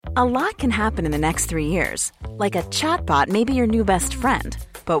A lot can happen in the next 3 years. Like a chatbot may be your new best friend.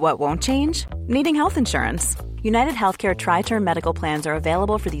 But what won't change? Needing health insurance. United Healthcare Tri-Term Medical Plans are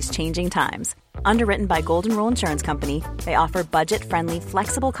available for these changing times. Underwritten by Golden Rule Insurance Company, they offer budget-friendly,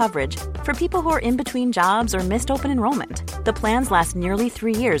 flexible coverage for people who are in between jobs or missed open enrollment. The plans last nearly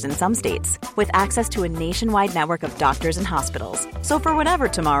 3 years in some states, with access to a nationwide network of doctors and hospitals. So for whatever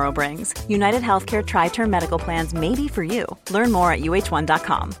tomorrow brings, United Healthcare Tri-Term Medical Plans may be for you. Learn more at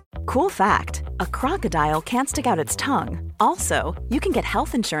uh1.com. Cool fact, a crocodile can't stick out its tongue. Also, you can get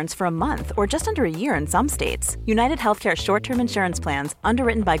health insurance for a month or just under a year in some states. United Healthcare short-term insurance plans,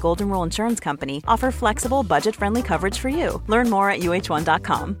 underwritten by Golden Rule Insurance Company, offer flexible, budget-friendly coverage for you. Learn more at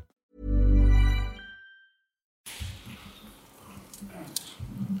uh1.com.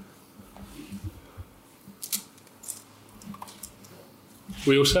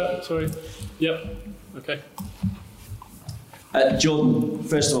 We all set? Sorry. Yep. Okay. Jordan,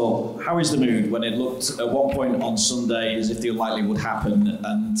 first of all, how is the mood when it looked at one point on Sunday as if the unlikely would happen?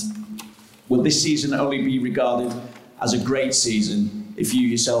 And will this season only be regarded as a great season if you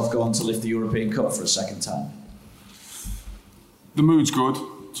yourself go on to lift the European Cup for a second time? The mood's good,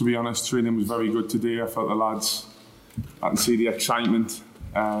 to be honest. Training was very good today. I felt the lads, I can see the excitement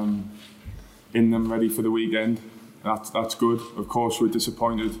in them, ready for the weekend. That's good. Of course, we're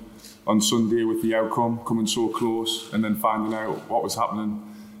disappointed on Sunday with the outcome, coming so close and then finding out what was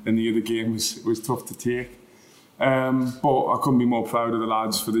happening in the other game was tough to take. But I couldn't be more proud of the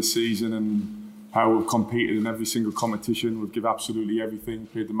lads for this season and how we've competed in every single competition. We've given absolutely everything,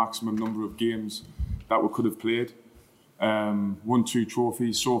 played the maximum number of games that we could have played. Won 2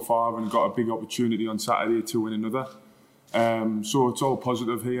 trophies so far and got a big opportunity on Saturday to win another. So it's all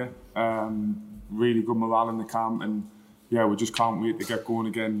positive here. Really good morale in the camp, and yeah, we just can't wait to get going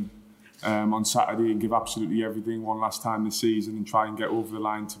again on Saturday and give absolutely everything one last time this season and try and get over the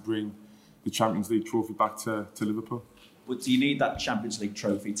line to bring the Champions League trophy back to Liverpool. But do you need that Champions League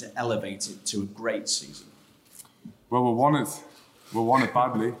trophy to elevate it to a great season? Well, we want it. We want it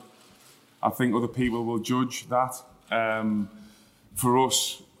badly. I think other people will judge that. For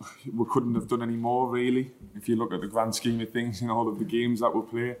us, we couldn't have done any more, really, if you look at the grand scheme of things in all of the games that we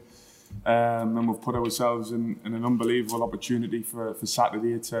play. And we've put ourselves in an unbelievable opportunity for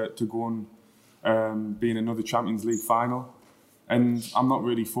Saturday to go and be in another Champions League final. And I'm not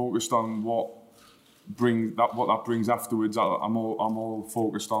really focused on what that brings afterwards. I'm all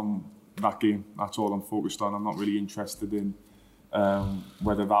focused on that game. That's all I'm focused on. I'm not really interested in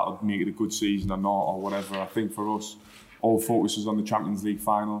whether that'll make it a good season or not or whatever. I think for us, all focus is on the Champions League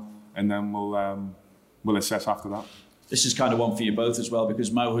final, and then we'll assess after that. This is kind of one for you both as well,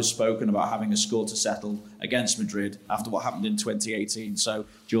 because Mo has spoken about having a score to settle against Madrid after what happened in 2018. So,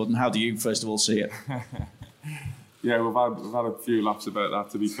 Jordan, how do you first of all see it? Yeah, we've had a few laughs about that,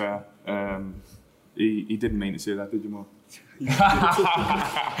 to be fair. He didn't mean to say that, did you, Mo?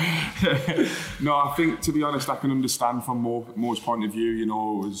 No, I think, to be honest, I can understand from Mo's point of view. You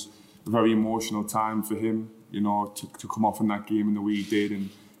know, it was a very emotional time for him, you know, to come off in that game in the way he did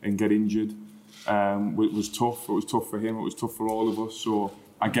and get injured. It was tough. It was tough for him. It was tough for all of us. So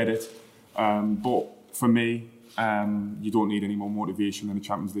I get it. But for me, you don't need any more motivation than a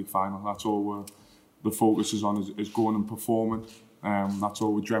Champions League final. That's all the focus is on is going and performing. That's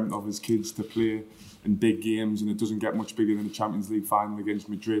all we dreamt of as kids, to play in big games, and it doesn't get much bigger than a Champions League final against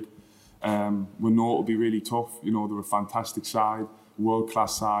Madrid. We know it'll be really tough. You know, they're a fantastic side,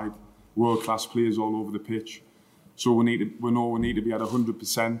 world-class players all over the pitch. So we know we need to be at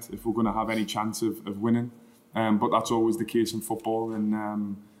 100% if we're going to have any chance of winning. But that's always the case in football,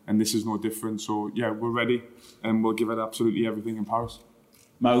 and this is no different. So yeah, we're ready, and we'll give it absolutely everything in Paris.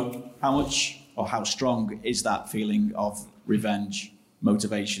 Mo, how much or how strong is that feeling of revenge,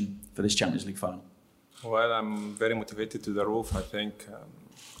 motivation for this Champions League final? Well, I'm very motivated to the roof. I think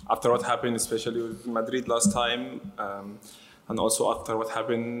after what happened, especially with Madrid last time, and also after what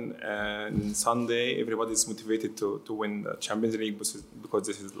happened on Sunday, everybody's motivated to win the Champions League because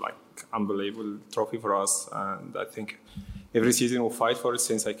this is like unbelievable trophy for us. And I think every season we'll fight for it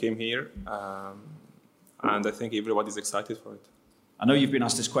since I came here. And I think everybody's excited for it. I know you've been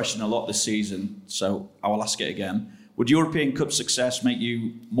asked this question a lot this season, so I will ask it again. Would European Cup success make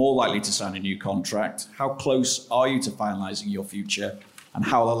you more likely to sign a new contract? How close are you to finalising your future? And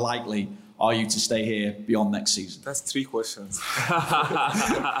how likely are you to stay here beyond next season? That's 3 questions.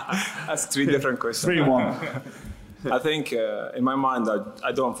 That's 3 different questions. 3 in 1. I think in my mind,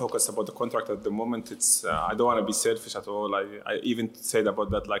 I don't focus about the contract at the moment. I don't want to be selfish at all. I even said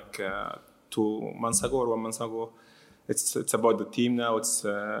about that like 2 months ago or 1 month ago. it's about the team now. It's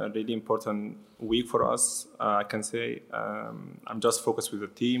a really important week for us. I can say I'm just focused with the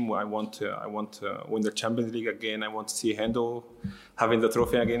team. I want to win the Champions League again. I want to see Hendo having the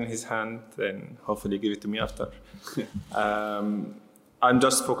trophy again in his hand, and hopefully give it to me after. I'm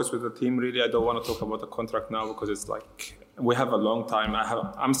just focused with the team. Really, I don't want to talk about the contract now because it's like we have a long time.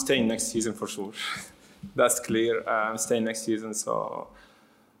 I'm staying next season for sure. That's clear. I'm staying next season, so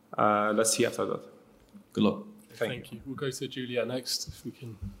let's see after that. Good luck. Thank you. We'll go to Julia next, if we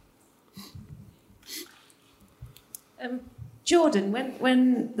can. Jordan,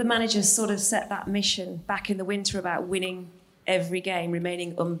 when the manager sort of set that mission back in the winter about winning every game,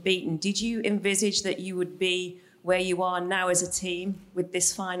 remaining unbeaten, did you envisage that you would be where you are now as a team with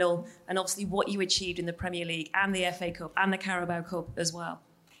this final, and obviously what you achieved in the Premier League and the FA Cup and the Carabao Cup as well?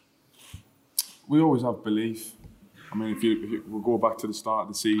 We always have belief. I mean, if you we'll go back to the start of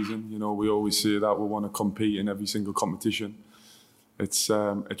the season, you know, we always say that we want to compete in every single competition. It's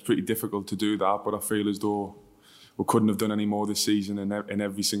pretty difficult to do that, but I feel as though we couldn't have done any more this season in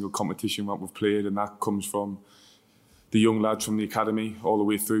every single competition that we've played, and that comes from the young lads from the academy all the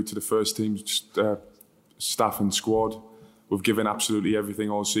way through to the first team staff and squad. We've given absolutely everything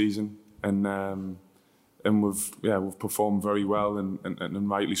all season, and we've performed very well, and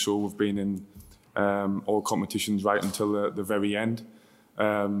rightly so. We've been in all competitions right until the very end.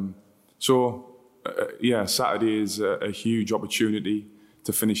 Saturday is a huge opportunity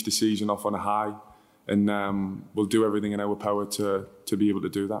to finish the season off on a high, and we'll do everything in our power to be able to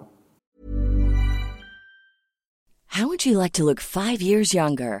do that. How would you like to look 5 years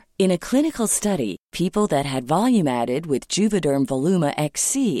younger? In a clinical study, people that had volume added with Juvederm Voluma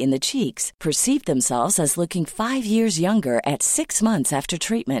XC in the cheeks perceived themselves as looking 5 years younger at 6 months after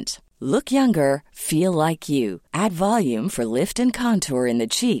treatment. Look younger, feel like you. Add volume for lift and contour in the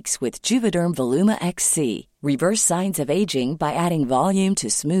cheeks with Juvederm Voluma XC. Reverse signs of aging by adding volume to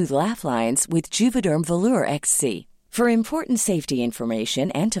smooth laugh lines with Juvederm Volure XC. For important safety information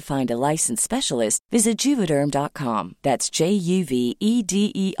and to find a licensed specialist, visit Juvederm.com. That's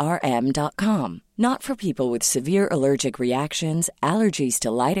JUVEDERM.com. Not for people with severe allergic reactions, allergies to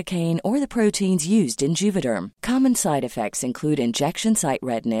lidocaine, or the proteins used in Juvederm. Common side effects include injection site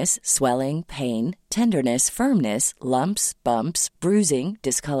redness, swelling, pain, tenderness, firmness, lumps, bumps, bruising,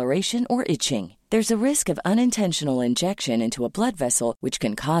 discoloration, or itching. There's a risk of unintentional injection into a blood vessel, which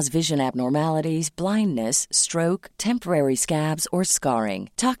can cause vision abnormalities, blindness, stroke, temporary scabs, or scarring.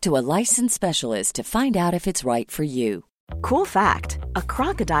 Talk to a licensed specialist to find out if it's right for you. Cool fact, a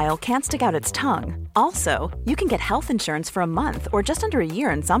crocodile can't stick out its tongue. Also, you can get health insurance for a month or just under a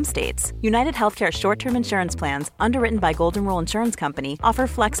year in some states. United Healthcare short-term insurance plans, underwritten by Golden Rule Insurance Company, offer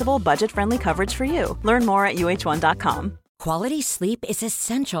flexible, budget-friendly coverage for you. Learn more at uh1.com. Quality sleep is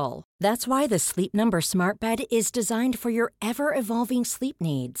essential. That's why the Sleep Number Smart Bed is designed for your ever-evolving sleep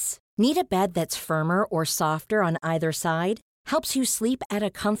needs. Need a bed that's firmer or softer on either side? Helps you sleep at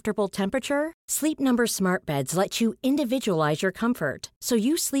a comfortable temperature? Sleep Number Smart Beds let you individualize your comfort, so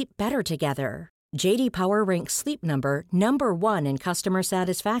you sleep better together. J.D. Power ranks Sleep Number number 1 in customer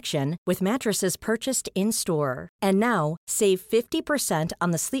satisfaction with mattresses purchased in-store. And now, save 50%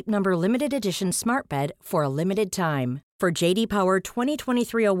 on the Sleep Number Limited Edition Smart Bed for a limited time. For J.D. Power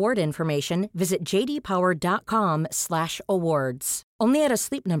 2023 award information, visit jdpower.com/awards. Only at a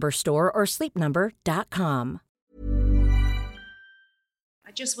Sleep Number store or sleepnumber.com.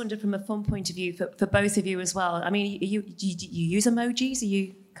 I just wondered from a fun point of view for both of you as well. I mean, you use emojis? Are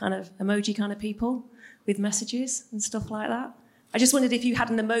you kind of emoji kind of people with messages and stuff like that? I just wondered if you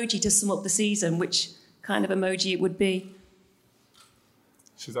had an emoji to sum up the season, which kind of emoji it would be.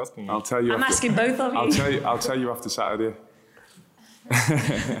 She's asking you. I'll tell you. I'm asking both of you. I'll tell you after Saturday.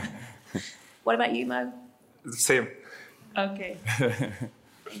 What about you, Mo? Same. Okay.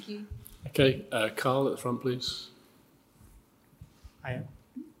 Thank you. Okay, Carl at the front, please. I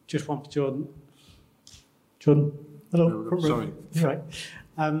just want Jordan. Jordan, hello. Sorry. You're right.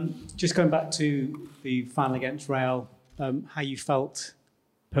 Just going back to the final against Real, how you felt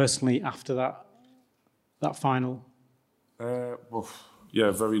personally after that final?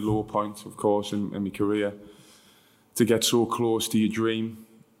 Very low point, of course, in my career. To get so close to your dream,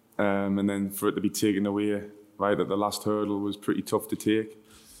 and then for it to be taken away right at the last hurdle was pretty tough to take.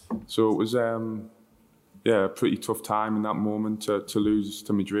 So it was, a pretty tough time in that moment to lose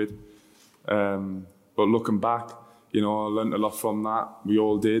to Madrid. But looking back, I learned a lot from that. We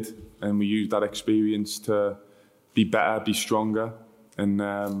all did, and we used that experience to be better, be stronger, and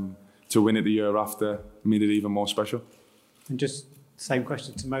to win it the year after made it even more special. And just same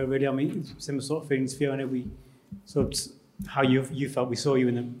question to Mo, really. I mean, similar sort of feelings for you. I know we sort of how you felt. We saw you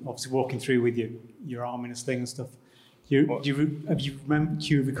obviously walking through with your arm in a sling and stuff. Do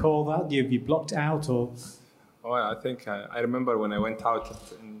you recall that? Have you blocked out or? Oh, I think I remember when I went out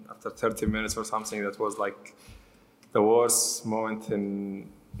after 30 minutes or something. That was like the worst moment in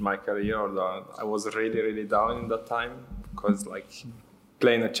my career. I was really down in that time because like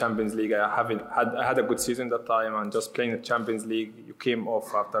playing a Champions League, I had a good season that time, and just playing a Champions League, you came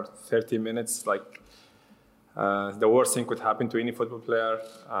off after 30 minutes. Like the worst thing could happen to any football player.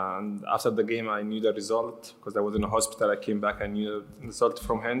 And after the game, I knew the result because I was in a hospital. I came back, I knew the result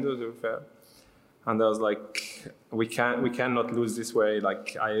from Henderson, to be fair. And I was like, we cannot lose this way.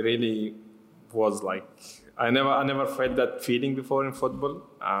 Like I really was like, I never felt that feeling before in football,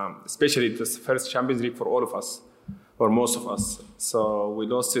 especially this first Champions League for all of us, or most of us. So we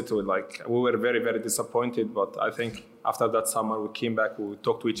lost it. We were very disappointed. But I think after that summer, we came back. We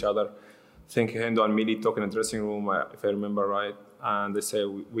talked to each other. I think Hendo and Mili talk in the dressing room, if I remember right. And they say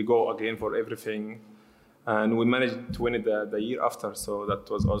we go again for everything, and we managed to win it the year after. So that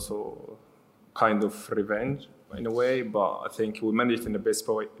was also kind of revenge in a way, but I think we managed in the best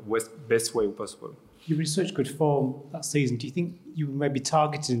way possible. You were in such good form that season. Do you think you were maybe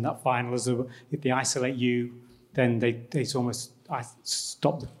targeted in that final as if they isolate you, then they almost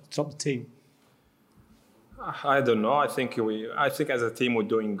stop the team? I don't know. I think as a team we're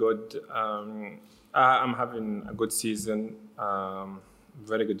doing good. I'm having a good season.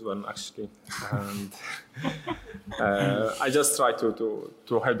 Very good one, actually. And I just try to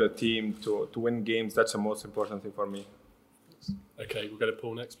help the team to win games. That's the most important thing for me. Okay, we'll go to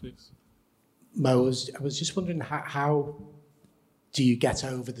Paul next, please. Mo, I was just wondering how do you get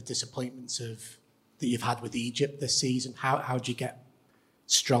over the disappointments that you've had with Egypt this season? How do you get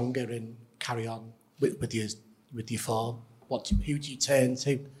stronger and carry on with your form? Who do you turn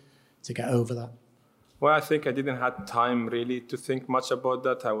to get over that? Well, I think I didn't have time really to think much about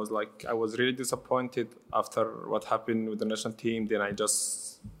that. I was really disappointed after what happened with the national team. Then I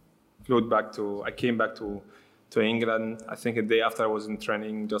just I came back to England. I think a day after I was in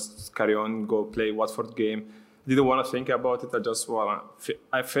training, just carry on, go play Watford game. Didn't want to think about it.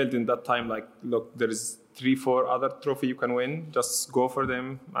 I felt in that time like, look, there is 3-4 other trophy you can win. Just go for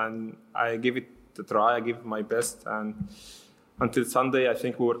them. And I gave it a try. I gave my best. And until Sunday, I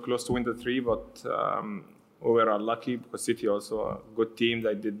think we were close to win the 3, but we were unlucky because City also a good team.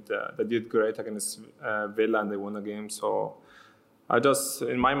 They did great against Villa and they won the game. So I just,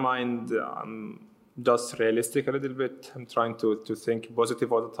 in my mind, I'm just realistic a little bit. I'm trying to think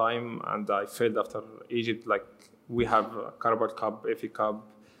positive all the time. And I felt after Egypt, like we have Carabao Cup, FA Cup,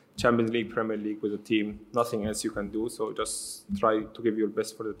 Champions League, Premier League with the team. Nothing else you can do. So just try to give your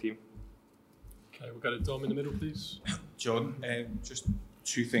best for the team. Okay, we'll go to Dom in the middle, please. John, just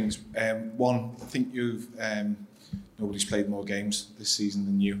two things. One, I think nobody's played more games this season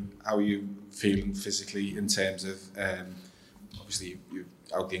than you. How are you feeling physically in terms of, obviously you're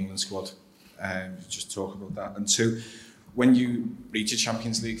out the England squad, just talk about that. And two, when you reach a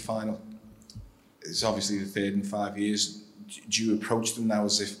Champions League final, it's obviously the third in 5 years, do you approach them now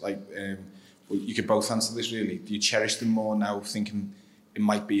as if, well, you could both answer this really, do you cherish them more now thinking it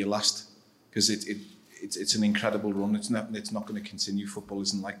might be your last? Because it's an incredible run. It's not going to continue. Football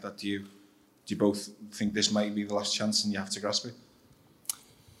isn't like that. Do you both think this might be the last chance and you have to grasp it?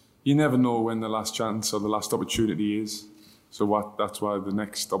 You never know when the last chance or the last opportunity is. So that's why the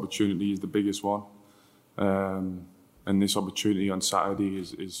next opportunity is the biggest one. And this opportunity on Saturday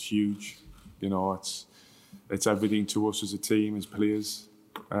is huge. You know, it's everything to us as a team, as players.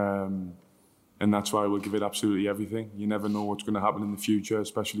 And that's why we'll give it absolutely everything. You never know what's going to happen in the future,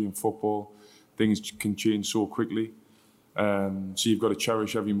 especially in football. Things can change so quickly. So you've got to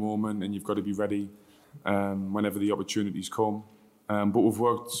cherish every moment and you've got to be ready whenever the opportunities come. But we've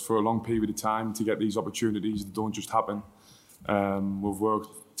worked for a long period of time to get these opportunities that don't just happen. We've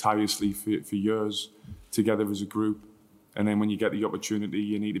worked tirelessly for years together as a group. And then when you get the opportunity,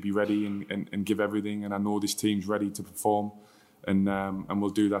 you need to be ready and give everything. And I know this team's ready to perform. And we'll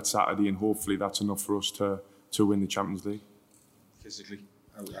do that Saturday, and hopefully that's enough for us to win the Champions League.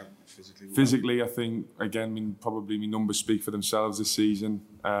 Physically, I think, again, probably my numbers speak for themselves this season.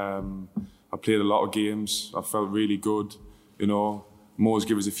 I played a lot of games. I felt really good. You know, Mo's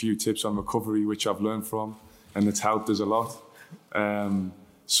given us a few tips on recovery, which I've learned from, and it's helped us a lot.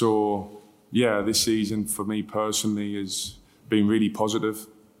 So, yeah, this season for me personally has been really positive,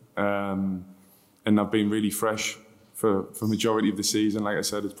 and I've been really fresh for majority of the season. Like I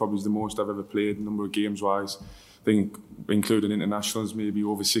said, it's probably the most I've ever played, number of games wise. I think including internationals, maybe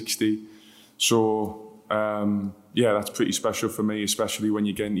over 60. So yeah, that's pretty special for me, especially when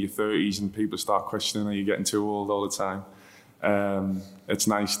you get into your 30s and people start questioning, are you getting too old all the time? It's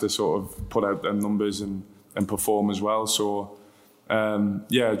nice to sort of put out them numbers and perform as well. So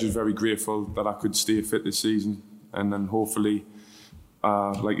just very grateful that I could stay fit this season, and then hopefully,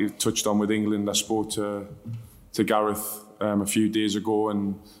 like you touched on with England, I spoke to Gareth a few days ago,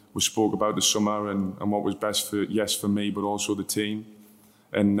 and we spoke about the summer and what was best for me, but also the team.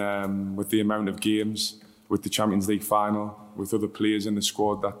 And with the amount of games, with the Champions League final, with other players in the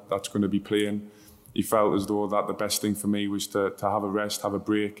squad that's going to be playing, he felt as though that the best thing for me was to have a rest, have a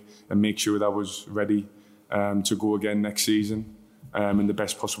break, and make sure that I was ready to go again next season in the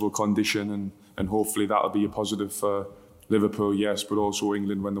best possible condition. And hopefully that'll be a positive for Liverpool, yes, but also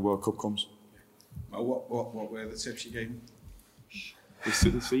England when the World Cup comes. What were the tips you gave him?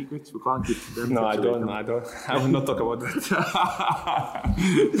 The secrets? We can't keep them. No, I don't. I will not talk about that.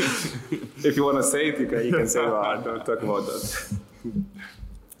 If you want to say it, you can say it, but I don't talk about that.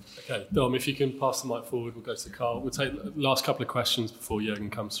 Okay, Dom, if you can pass the mic forward, we'll go to Carl. We'll take the last couple of questions before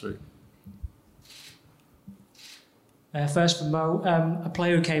Jürgen comes through. First from Mo, a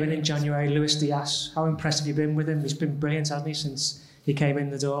player who came in January, Luis Diaz. How impressed have you been with him? He's been brilliant, hasn't he, since he came in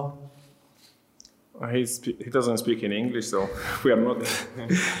the door? He doesn't speak in English, so we are not.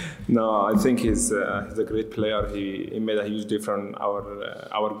 No, I think he's a great player. He made a huge difference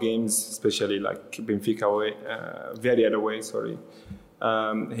our games, especially like Benfica away, Villarreal away. Sorry,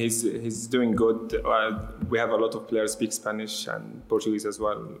 he's doing good. We have a lot of players speak Spanish and Portuguese as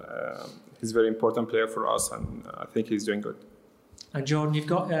well. He's a very important player for us, and I think he's doing good. And Jordan, you've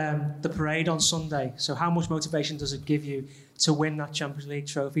got the parade on Sunday. So how much motivation does it give you to win that Champions League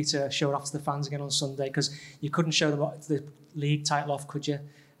trophy, to show it off to the fans again on Sunday? Because you couldn't show them the league title off, could you?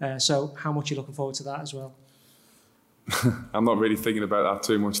 So how much are you looking forward to that as well? I'm not really thinking about that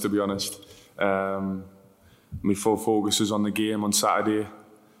too much, to be honest. My full focus is on the game on Saturday.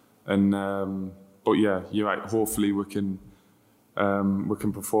 But yeah, you're right. Hopefully we can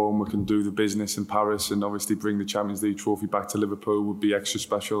perform, we can do the business in Paris, and obviously bring the Champions League trophy back to Liverpool would be extra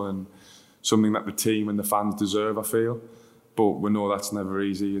special and something that the team and the fans deserve, I feel. But we know that's never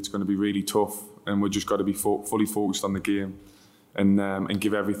easy. It's going to be really tough, and we've just got to be fully focused on the game and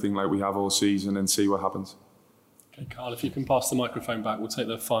give everything like we have all season and see what happens. Okay, Carl, if you can pass the microphone back, we'll take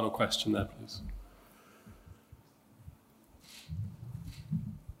the final question there, please.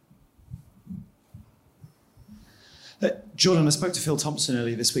 Jordan, I spoke to Phil Thompson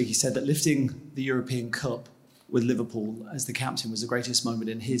earlier this week. He said that lifting the European Cup with Liverpool as the captain was the greatest moment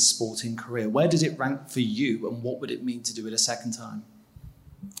in his sporting career. Where did it rank for you, and what would it mean to do it a second time?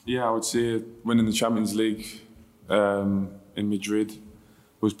 Yeah, I would say winning the Champions League in Madrid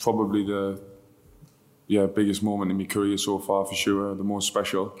was probably the biggest moment in my career so far, for sure, the most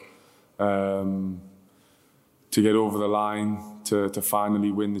special. To get over the line, to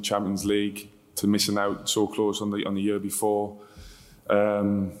finally win the Champions League, to missing out so close on the year before.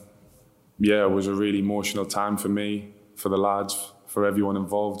 It was a really emotional time for me, for the lads, for everyone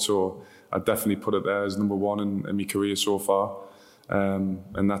involved. So I definitely put it there as number one in my career so far.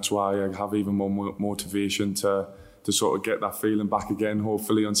 And that's why I have even more motivation to sort of get that feeling back again.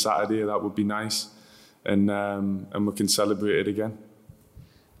 Hopefully on Saturday, that would be nice. And we can celebrate it again.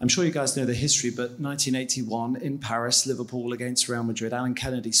 I'm sure you guys know the history, but 1981 in Paris, Liverpool against Real Madrid, Alan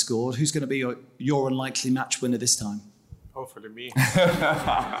Kennedy scored. Who's going to be your unlikely match winner this time? Hopefully me.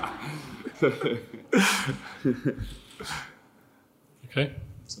 Okay,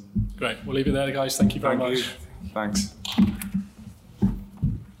 great. We'll leave it there, guys. Thank you very much. Thanks.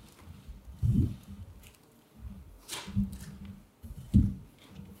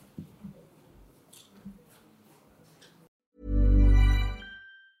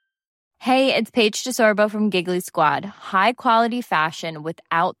 Hey, it's Paige DeSorbo from Giggly Squad. High quality fashion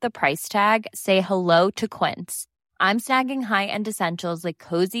without the price tag. Say hello to Quince. I'm snagging high-end essentials like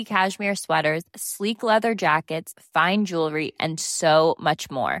cozy cashmere sweaters, sleek leather jackets, fine jewelry, and so much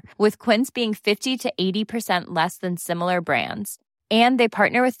more. With Quince being 50 to 80% less than similar brands. And they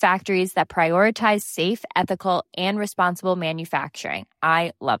partner with factories that prioritize safe, ethical, and responsible manufacturing.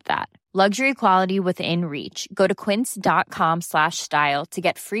 I love that. Luxury quality within reach. Go to quince.com/style to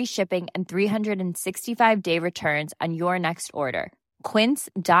get free shipping and 365-day returns on your next order.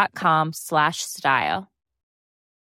 Quince.com/style.